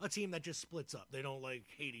know, a team that just splits up. They don't like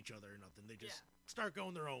hate each other or nothing. They just start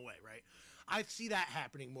going their own way, right? I see that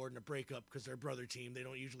happening more than a breakup, because they're brother team. They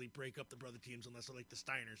don't usually break up the brother teams unless they're like the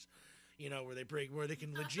Steiners, you know, where they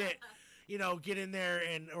can legit get in there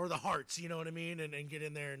or the Hearts, you know what I mean, and get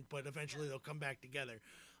in there, but eventually they'll come back together.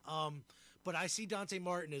 But I see Dante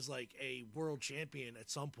Martin as like a world champion at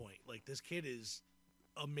some point. Like this kid is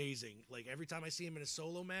amazing. Like every time I see him in a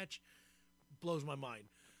solo match, blows my mind.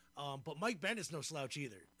 But Mike Bennett's no slouch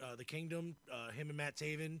either. The Kingdom, him and Matt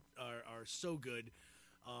Taven are so good.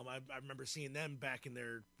 I remember seeing them back in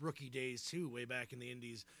their rookie days too, way back in the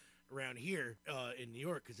Indies around here in New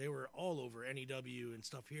York, because they were all over NEW and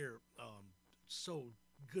stuff here. So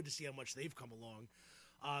good to see how much they've come along.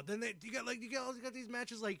 Then you got these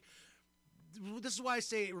matches like, this is why I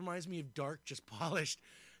say it reminds me of Dark, just polished.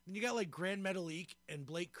 Then you got like Grand Metalik and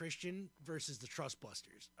Blake Christian versus the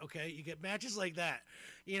Trustbusters. Okay, you get matches like that,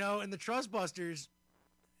 and the Trustbusters.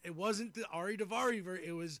 It wasn't the Ari Daivari,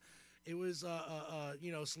 it was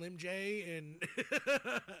Slim J and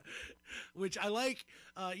which I like.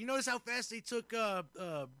 You notice how fast they took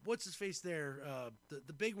what's his face there,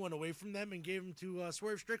 the big one away from them and gave him to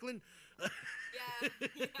Swerve Strickland. Yeah.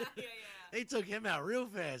 They took him out real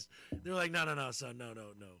fast. They're like, no, son, no.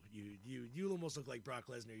 You almost look like Brock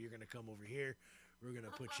Lesnar. You're gonna come over here. We're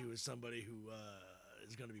gonna put you as somebody who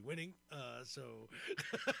is gonna be winning. So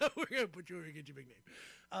we're gonna put you over and get you a big name.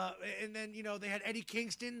 And then they had Eddie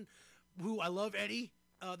Kingston, who I love Eddie.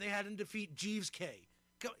 They had him defeat Jeeves K.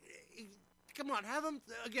 Come on, have him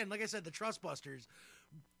again. Like I said, the Trustbusters.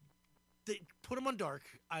 They put him on Dark.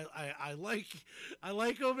 I like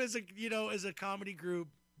them as a comedy group.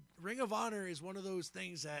 Ring of Honor is one of those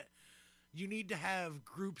things that you need to have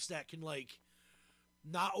groups that can like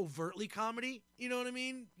not overtly comedy. You know what I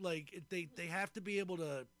mean? Like they have to be able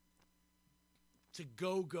to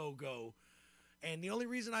go. And the only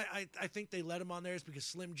reason I think they let him on there is because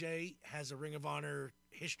Slim J has a Ring of Honor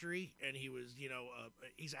history, and he was,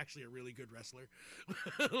 he's actually a really good wrestler,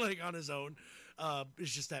 like on his own.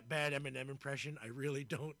 It's just that bad Eminem impression I really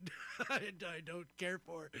don't, I don't care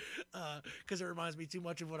for, because it reminds me too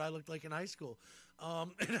much of what I looked like in high school,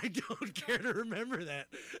 and I don't care to remember that.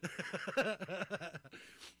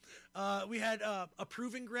 We had a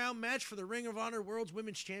proving ground match for the Ring of Honor World's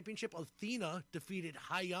Women's Championship. Athena defeated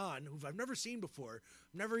Hyan, who I've never seen before,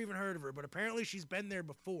 never even heard of her, but apparently she's been there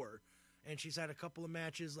before. And she's had a couple of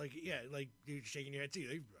matches, like you're shaking your head too.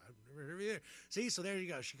 I've never heard of her. See, so there you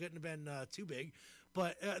go. She couldn't have been too big,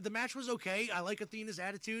 but the match was okay. I like Athena's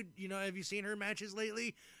attitude. Have you seen her matches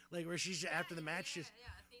lately? Like where she's after the match just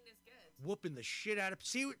Athena's good. Whooping the shit out of.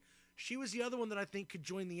 See, she was the other one that I think could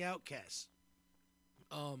join the Outcasts.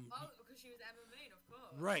 Because she was Emma Moon, of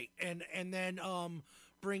course. Right, and then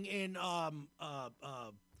bring in oh God,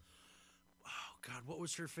 what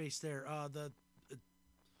was her face there?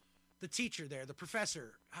 The teacher there, the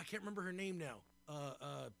professor. I can't remember her name now.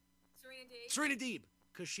 Serena Deeb,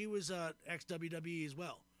 because she was ex WWE as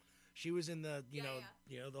well. She was in the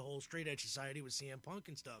the whole straight edge society with CM Punk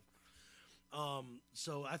and stuff.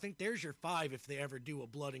 So I think there's your 5 if they ever do a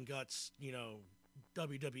blood and guts,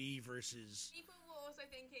 WWE versus. People were also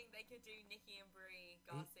thinking they could do Nikki and Brie,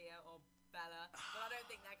 Garcia or Bella, but I don't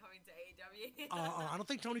think they're coming to AEW. I don't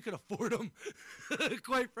think Tony could afford them,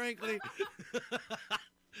 quite frankly.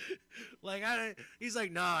 Like he's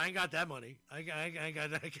like, no, I ain't got that money. I got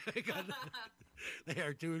they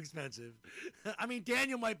are too expensive. I mean,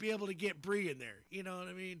 Daniel might be able to get Brie in there. You know what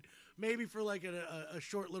I mean? Maybe for like a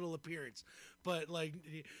short little appearance, but like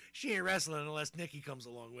she ain't wrestling unless Nikki comes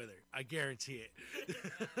along with her. I guarantee it.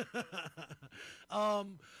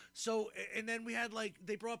 So and then we had like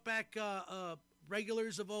they brought back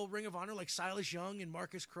regulars of old Ring of Honor like Silas Young and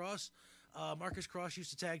Marcus Cross. Marcus Cross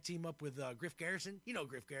used to tag team up with Griff Garrison. You know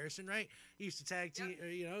Griff Garrison, right? He used to tag team.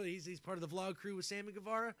 Yep. He's part of the Vlog crew with Sammy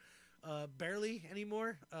Guevara. Barely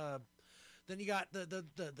anymore. Then you got the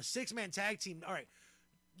 6-man tag team. All right,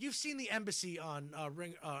 you've seen the Embassy on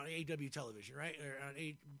AEW television, right? Or on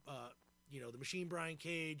the Machine Brian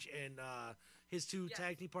Cage and his 2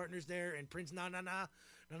 tag team partners there, and Prince Na.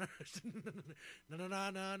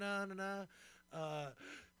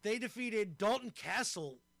 They defeated Dalton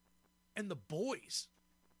Castle and the Boys.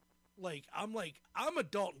 I'm a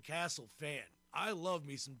Dalton Castle fan. I love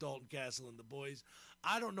me some Dalton Castle and the Boys.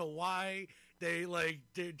 I don't know why they're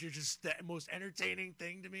just the most entertaining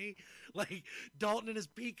thing to me. Like Dalton and his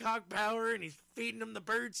peacock power, and he's feeding him the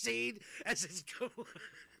bird seed as it's going.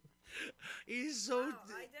 He's so. Wow,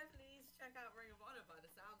 I definitely need to check out Ring of Honor by the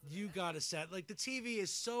sounds of it. You gotta set like the TV is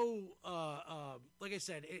so. Like I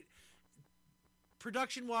said, it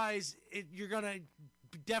production wise, you're gonna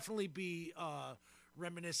definitely be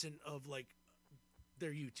reminiscent of like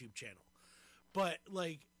their YouTube channel, but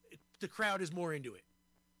like the crowd is more into it.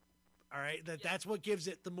 All right, that's what gives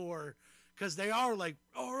it the more, because they are like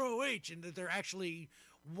ROH and that they're actually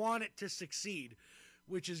want it to succeed,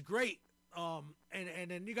 which is great. And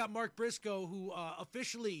then you got Mark Briscoe, who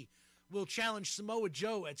officially will challenge Samoa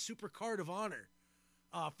Joe at Super Card of Honor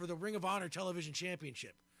for the Ring of Honor Television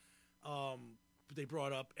Championship. They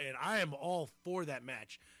brought up, and I am all for that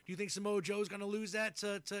match. Do you think Samoa Joe's going to lose that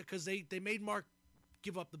because they made Mark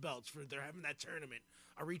give up the belts for they're having that tournament,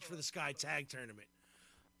 a Reach for the Sky tag tournament,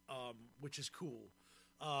 which is cool.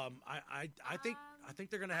 I think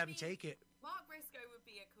they're going to have him take it. Mark Briscoe would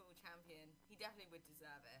be a cool champion. He definitely would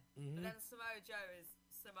deserve it. Mm-hmm. But then Samoa Joe is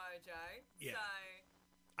Samoa Joe. Yeah. So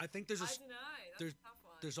I think there's I don't know. That's a tough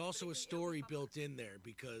one. There's also a story built in there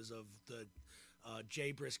because of the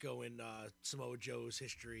Jay Briscoe and Samoa Joe's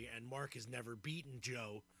history, and Mark has never beaten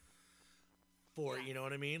Joe for you know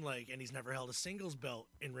what I mean, like, and he's never held a singles belt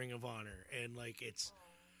in Ring of Honor, and like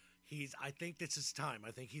I think this is time.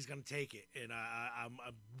 I think he's gonna take it, and I'm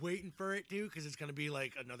waiting for it too, because it's gonna be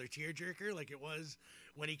like another tearjerker, like it was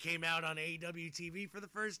when he came out on AEW TV for the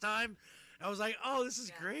first time. I was like, oh, this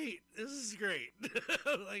is great. This is great.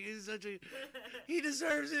 Like, he's such a he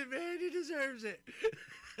deserves it, man. He deserves it.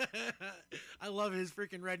 I love his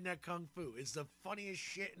freaking redneck kung fu. It's the funniest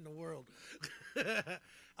shit in the world. But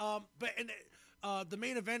the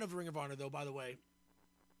main event of Ring of Honor, though, by the way,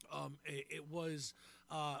 it was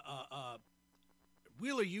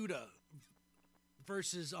Wheeler Yuta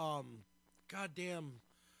versus goddamn,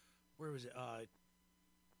 where was it?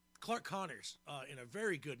 Clark Connors in a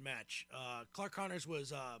very good match. Clark Connors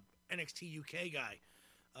was NXT UK guy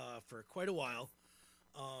for quite a while,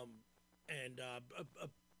 and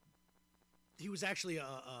he was actually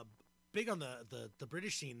big on the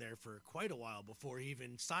British scene there for quite a while before he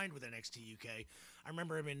even signed with NXT UK. I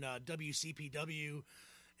remember him in WCPW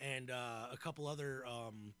and a couple other.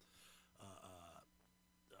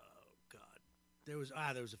 There was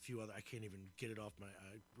a few other. I can't even get it off my.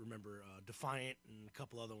 I remember Defiant and a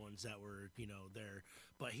couple other ones that were there.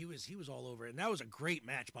 But he was all over it, and that was a great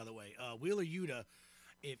match, by the way. Wheeler Yuta.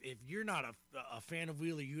 If you're not a fan of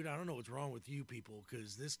Wheeler Yuta, I don't know what's wrong with you people,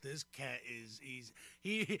 because this cat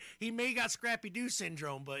he may got Scrappy Doo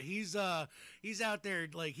syndrome, but he's out there,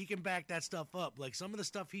 like, he can back that stuff up. Like, some of the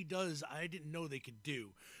stuff he does, I didn't know they could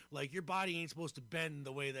do. Like, your body ain't supposed to bend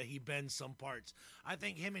the way that he bends some parts. I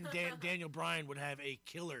think him and Daniel Bryan would have a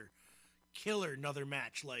killer another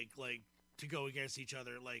match, like to go against each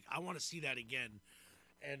other. Like, I want to see that again.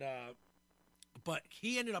 And but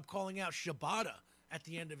he ended up calling out Shibata at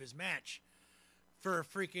the end of his match for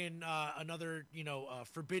freaking another,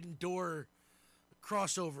 Forbidden Door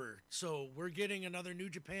crossover. So we're getting another New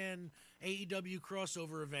Japan AEW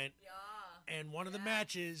crossover event. Yeah. And one of the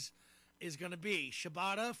matches is going to be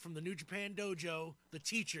Shibata from the New Japan Dojo, the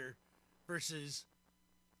teacher, versus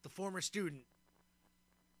the former student,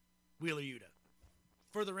 Wheeler Yuta,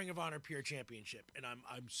 for the Ring of Honor Pure Championship. And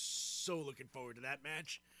I'm so looking forward to that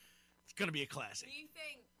match. It's going to be a classic. Do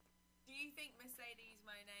you think Mercedes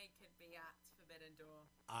Moné could be at Forbidden Door?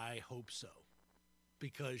 I hope so.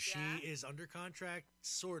 Because she is under contract,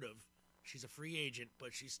 sort of. She's a free agent,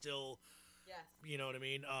 but she's still, you know what I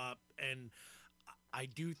mean? And I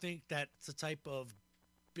do think that's the type of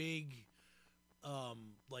big,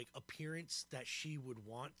 appearance that she would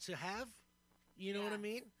want to have. You know what I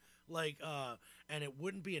mean? Like, and it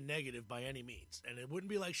wouldn't be a negative by any means. And it wouldn't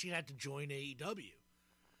be like she had to join AEW.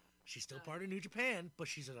 She's still part of New Japan, but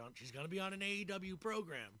she's going to be on an AEW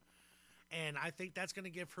program. And I think that's going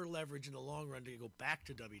to give her leverage in the long run to go back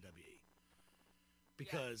to WWE.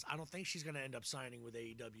 Because I don't think she's going to end up signing with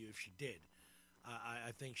AEW if she did.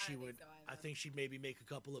 I think she would. I think she'd maybe make a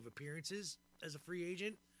couple of appearances as a free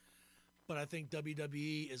agent. But I think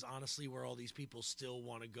WWE is honestly where all these people still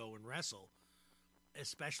want to go and wrestle.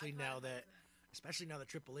 Especially now that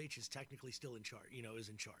Triple H is technically still in charge, is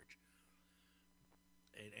in charge.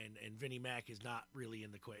 And Vinnie Mac is not really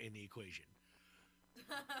in the equation.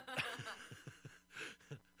 There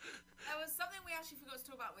was something we actually forgot to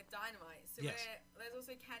talk about with Dynamite. So there's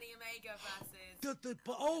also Kenny Omega versus.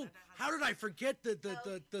 How did I forget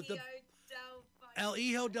El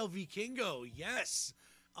Hijo del Vikingo? Yes,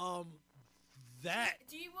 that.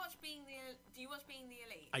 Do you watch Being the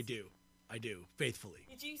Elite? I do faithfully.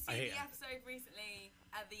 Did you see the episode recently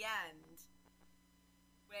at the end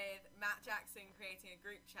with Matt Jackson creating a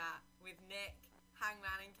group chat with Nick,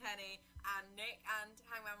 Hangman, and Kenny, and Nick and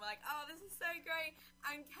Hangman were like, "Oh, this is so great,"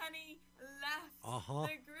 and Kenny left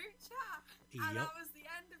the group chat, and that was the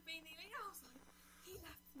end of Being the Elite. I was like, he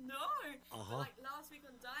left? No. But like last week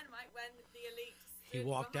on Dynamite when the Elite he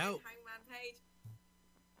walked out. Hangman Page.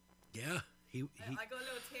 Yeah, I got a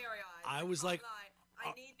little teary-eyed. I was like,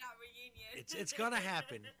 I need that reunion. It's gonna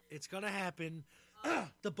happen. It's gonna happen.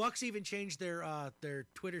 The Bucks even changed their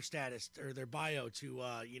Twitter status or their bio to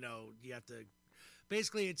you have to.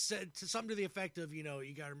 Basically, it's to something to the effect of, you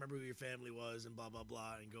got to remember who your family was and blah, blah,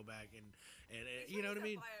 blah, and go back and you know what I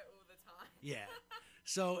mean? All the time. Yeah.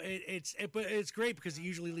 So but it's great because it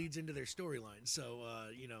usually leads into their storyline. So,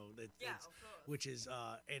 of course. which is,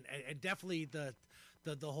 and definitely the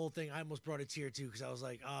whole thing, I almost brought a tear too because I was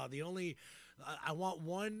like, I want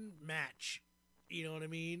one match, you know what I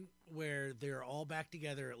mean, where they're all back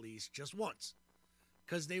together at least just once.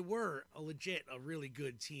 Because they were a really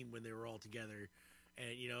good team when they were all together. And,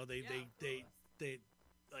 they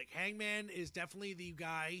like Hangman is definitely the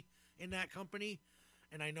guy in that company.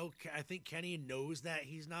 And I think Kenny knows that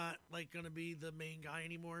he's not like going to be the main guy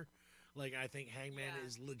anymore. Like, I think Hangman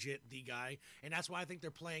is legit the guy. And that's why I think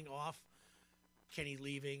they're playing off Kenny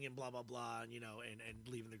leaving and blah, blah, blah, and, and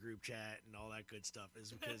leaving the group chat and all that good stuff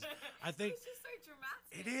is because I think it's just so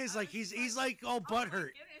dramatic. It is like, he's like all butthurt.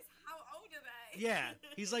 My goodness, how old are they? Yeah,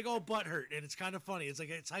 he's like all butthurt, and it's kind of funny. It's like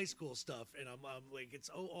it's high school stuff, and I'm like, it's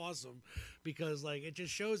so awesome because like it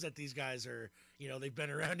just shows that these guys are, they've been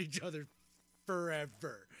around each other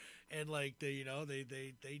forever, and like they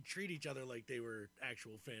treat each other like they were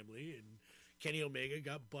actual family. And Kenny Omega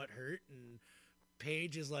got butthurt, and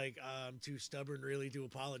Paige is like, I'm too stubborn really to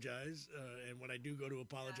apologize, and when I do go to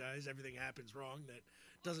apologize, everything happens wrong. That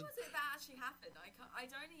doesn't. What was it that actually happened? I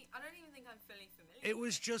don't even think I'm fully familiar. It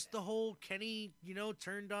was just the whole Kenny,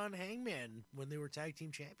 turned on Hangman when they were tag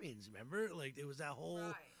team champions. Remember, like it was that whole,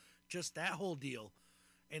 just that whole deal,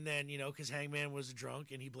 and then because Hangman was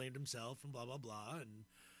drunk and he blamed himself and blah blah blah and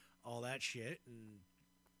all that shit,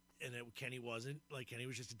 and Kenny wasn't. Like Kenny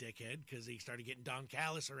was just a dickhead because he started getting Don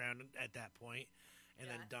Callis around at that point, and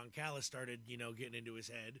then Don Callis started getting into his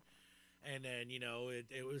head. And then,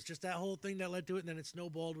 it was just that whole thing that led to it, and then it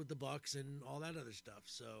snowballed with the Bucks and all that other stuff.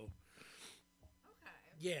 So,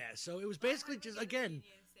 yeah, so it was basically just, again,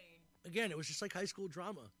 it was just like high school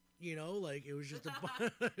drama, like it was just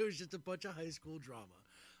it was just a bunch of high school drama.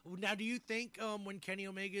 Now, do you think when Kenny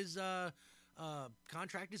Omega's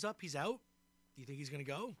contract is up, he's out? Do you think he's going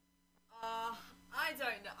to go? I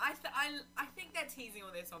don't know. I think they're teasing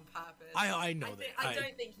all this on purpose. I know that. I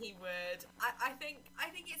don't think he would. I think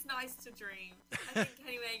it's nice to dream. I think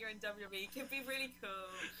Kenny Omega and WWE could be really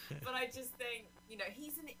cool, but I just think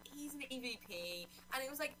he's an EVP, and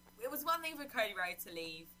it was one thing for Cody Rhodes to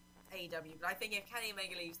leave AEW, but I think if Kenny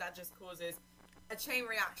Omega leaves, that just causes a chain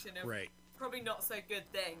reaction of probably not so good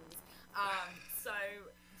things. So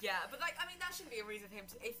yeah, but that shouldn't be a reason for him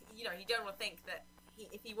to. If you don't want to think that.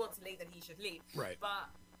 If he wants to leave, then he should leave. Right. But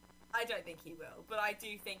I don't think he will. But I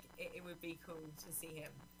do think it would be cool to see him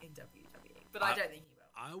in WWE. But I don't think he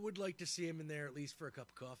will. I would like to see him in there at least for a cup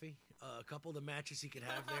of coffee. A couple of the matches he could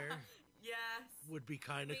have there. Yes. Would be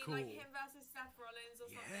kind of cool. Like him versus Seth Rollins or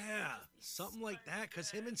something. Yeah, something like that. Because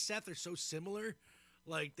him and Seth are so similar.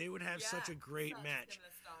 Like, they would have such a great match.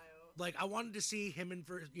 Similar style. Like, I wanted to see him in,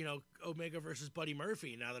 Omega versus Buddy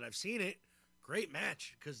Murphy. Now that I've seen it, great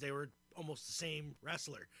match. Because they were almost the same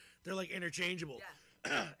wrestler. They're like interchangeable.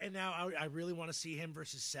 Yeah. And now I really want to see him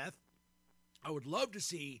versus Seth. I would love to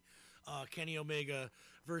see Kenny Omega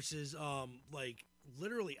versus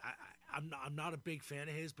literally I'm not a big fan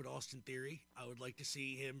of his, but Austin Theory. I would like to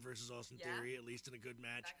see him versus Austin Theory at least in a good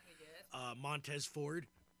match. That could be good. Montez Ford.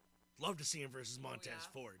 Love to see him versus Montez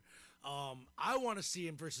Ford. I want to see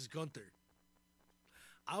him versus Gunther.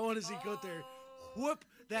 I want to see Gunther whoop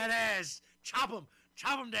that ass. Chop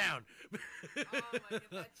him down. Oh my god,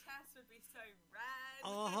 that chest would be so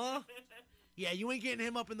rad. Yeah, you ain't getting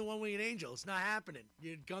him up in the one-winged angel. It's not happening.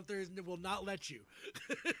 Gunther will not let you.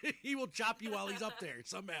 He will chop you while he's up there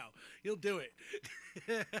somehow. He'll do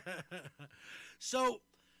it. So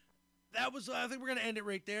that was. I think we're gonna end it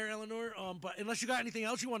right there, Eleanor. But unless you got anything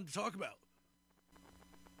else you wanted to talk about.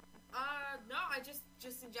 No, I just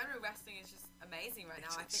in general, wrestling is just amazing right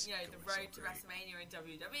now. I think the road to WrestleMania in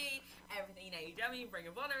WWE, everything in AEW, Ring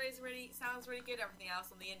of Honor sounds really good. Everything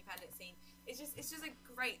else on the independent scene, it's just a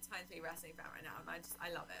great time to be a wrestling fan right now, and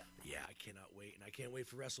I love it. Yeah, I cannot wait, and I can't wait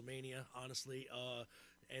for WrestleMania, honestly.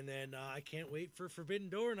 And then I can't wait for Forbidden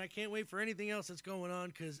Door, and I can't wait for anything else that's going on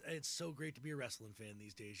because it's so great to be a wrestling fan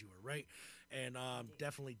these days. You are right, and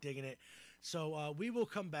definitely digging it. So we will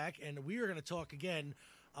come back, and we are going to talk again.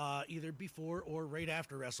 Either before or right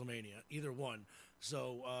after WrestleMania, either one.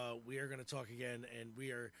 So we are going to talk again, and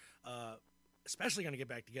we are especially going to get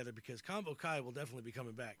back together because Combo Kai will definitely be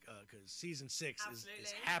coming back because season 6 is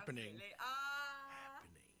happening. Happening.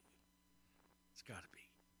 It's got to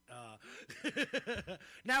be.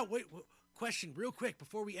 Now, wait. Question, real quick,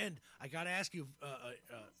 before we end, I got to ask you,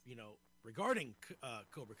 regarding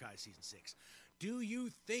Cobra Kai season 6. Do you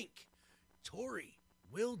think Tori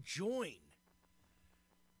will join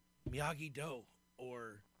Miyagi Do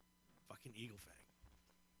or fucking Eagle Fang?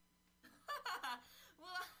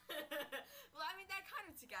 Well, I mean, they're kind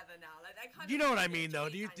of together now. Like, they're kind You of know what I mean, though.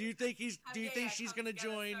 Do you think she's gonna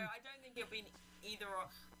join? So I don't think it'll be either or.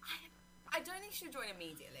 I don't think she'll join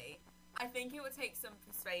immediately. I think it would take some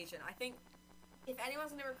persuasion. I think if anyone's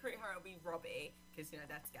gonna recruit her, it'll be Robbie, because they're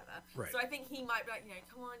together. Right. So I think he might be like,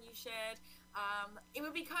 come on, you should. It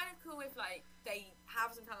would be kind of cool if like they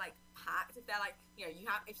have some kind of like pact. If they're like,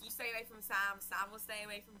 if you stay away from Sam will stay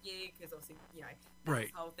away from you, because obviously that's right.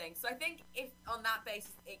 the whole thing. So I think if on that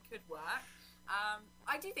basis it could work.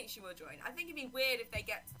 I do think she will join. I think it'd be weird if they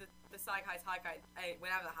get to the Saikai Taikai,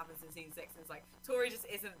 whenever that happens in season 6, and it's like Tori just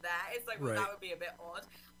isn't there. It's like, well, right. that would be a bit odd.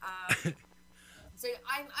 So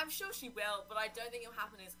I'm sure she will, but I don't think it'll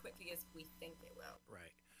happen as quickly as we think it will.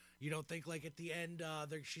 Right. You don't think like at the end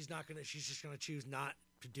she's just gonna choose not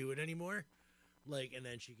to do it anymore, like, and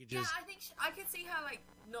then she could just. Yeah, I think I could see her like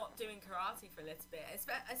not doing karate for a little bit,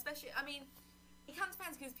 especially. I mean, it kind of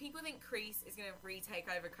depends, because people think Kreese is going to retake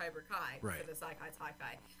over Cobra Kai for the Saikai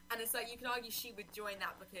Taikai, and it's like you can argue she would join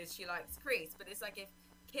that because she likes Kreese, but it's like if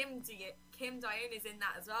Kim Daeun is in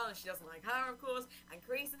that as well, and she doesn't like her, of course, and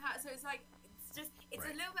Kreese and her, so it's like it's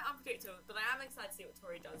a little bit unpredictable. But I am excited to see what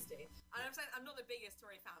Tori does do. And I'm not the biggest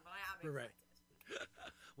Tori fan, but I am excited. Right.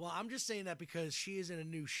 Well, I'm just saying that because she is in a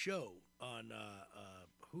new show on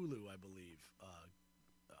Hulu, I believe.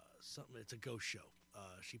 It's a ghost show.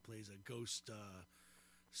 She plays a ghost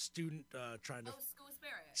student trying to. Oh, School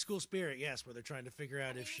Spirit. School Spirit, yes, where they're trying to figure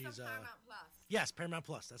out if she's. Paramount Plus. Yes, Paramount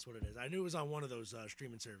Plus. That's what it is. I knew it was on one of those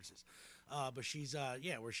streaming services. But she's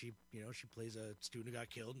where she she plays a student who got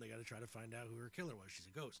killed, and they got to try to find out who her killer was. She's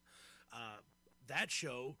a ghost. That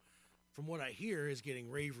show, from what I hear, is getting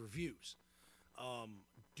rave reviews.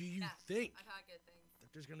 Do you think I've heard good things.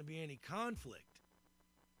 that there's going to be any conflict?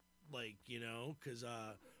 Like, because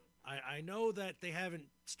I know that they haven't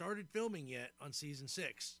started filming yet on season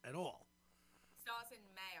 6 at all. Starts in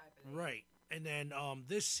May, I believe. Right, and then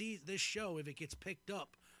this show, if it gets picked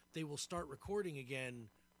up, they will start recording again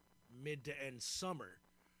mid to end summer.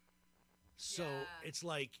 So it's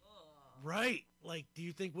like, right? Like, do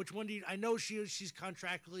you think which one do you? I know she's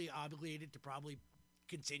contractually obligated to probably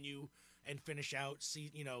continue and finish out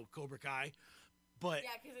Cobra Kai, but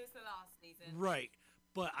because it's the last season, right?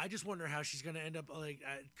 But I just wonder how she's going to end up, like,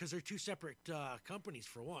 because they're two separate companies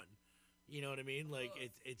for one. You know what I mean? Like,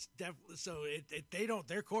 it's definitely so.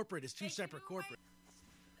 Their corporate is two separate corporate.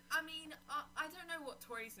 I mean, I don't know what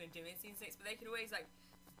Tori's going to do in season 6, but they could always like,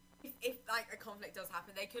 if like a conflict does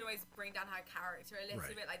happen, they could always bring down her character a little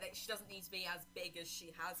bit. Like, she doesn't need to be as big as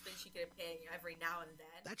she has been. She could appear every now and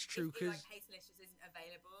then. That's true, because like Hazel's just isn't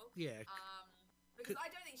available. Yeah. Because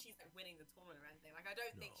I don't think she's like winning the tournament or anything. Like, I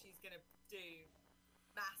don't think she's going to do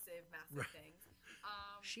massive things.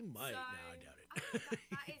 She might. So, no, I doubt it.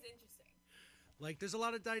 That is interesting. Like, there's a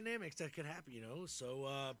lot of dynamics that could happen,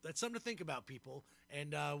 so that's something to think about, people,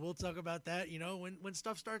 and we'll talk about that, when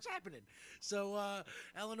stuff starts happening. So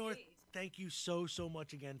Eleanor, thank you so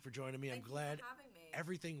much again for joining me. Thank I'm glad you for having me.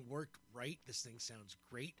 everything worked right. This thing sounds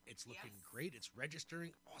great. It's looking great. It's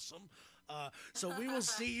registering awesome. So we will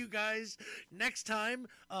see you guys next time,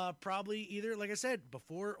 probably either, like I said,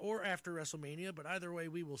 before or after WrestleMania, but either way,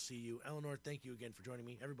 we will see you. Eleanor, thank you again for joining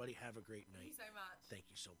me. Everybody have a great night. Thank you so much. Thank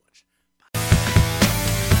you so much.